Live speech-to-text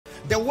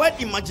The word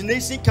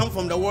imagination comes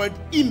from the word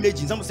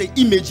imaging. Someone say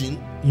imaging.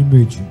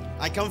 Imaging.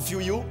 I can't feel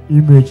you.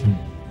 Imaging.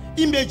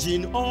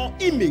 Imaging or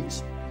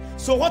image.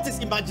 So what is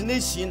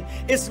imagination?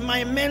 It's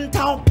my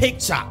mental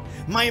picture,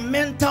 my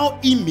mental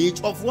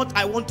image of what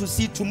I want to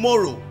see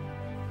tomorrow.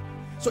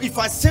 So if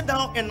I sit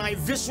down and I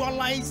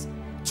visualize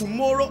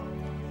tomorrow,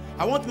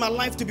 I want my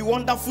life to be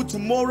wonderful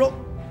tomorrow.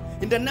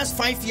 In the next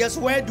 5 years,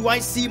 where do I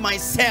see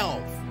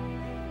myself?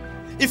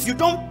 If you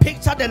don't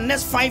picture the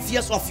next 5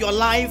 years of your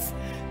life,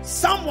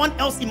 someone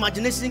else's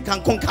imagination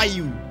can conquer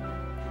you.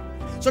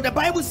 So the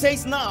Bible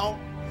says now,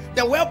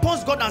 the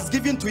weapons God has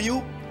given to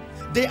you,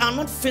 they are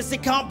not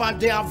physical, but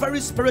they are very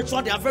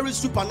spiritual, they are very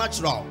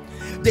supernatural.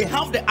 They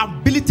have the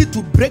ability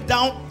to break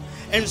down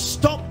and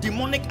stop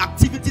demonic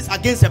activities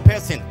against a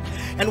person.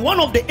 And one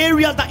of the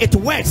areas that it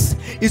works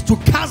is to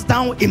cast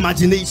down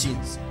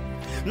imaginations.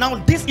 Now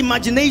this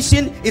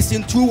imagination is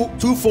in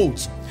two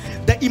folds.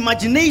 The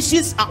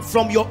imaginations are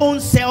from your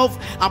own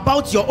self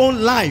about your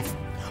own life,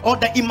 or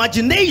the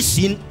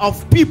imagination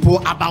of people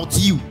about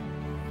you.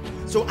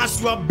 So as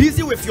you are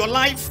busy with your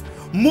life,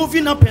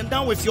 moving up and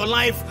down with your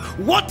life,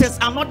 what is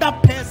another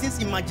person's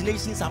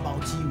imaginations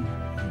about you?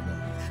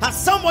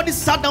 Has somebody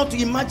sat down to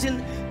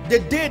imagine the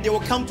day they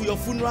will come to your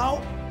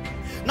funeral?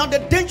 Now the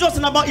dangerous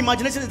thing about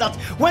imagination is that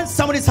when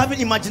somebody is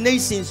having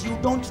imaginations, you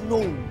don't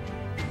know.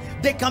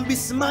 They can be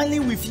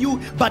smiling with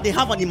you, but they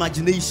have an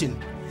imagination.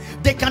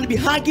 They can be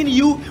hugging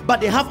you,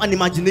 but they have an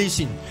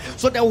imagination.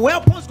 So the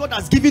weapons God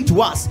has given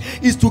to us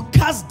is to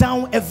cast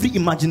down every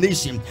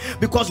imagination,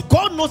 because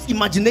God knows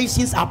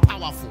imaginations are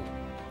powerful.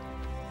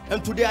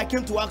 And today I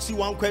came to ask you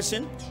one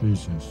question.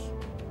 Jesus.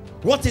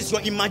 What is your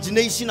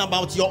imagination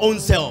about your own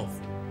self?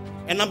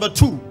 And number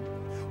two,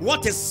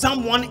 what is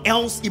someone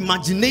else's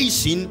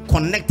imagination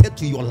connected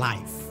to your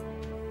life?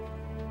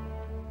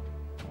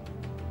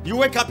 You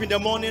wake up in the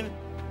morning,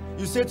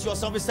 you say to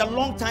yourself, it's a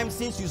long time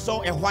since you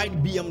saw a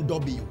white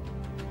BMW.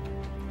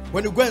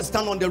 When you go and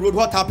stand on the road,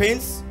 what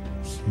happens?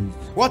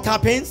 What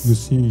happens? You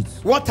see it.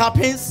 What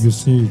happens? You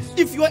see it.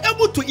 If you are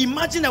able to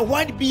imagine a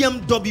white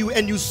BMW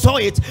and you saw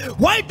it,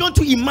 why don't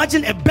you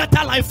imagine a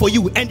better life for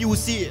you and you will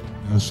see it?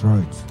 That's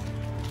right.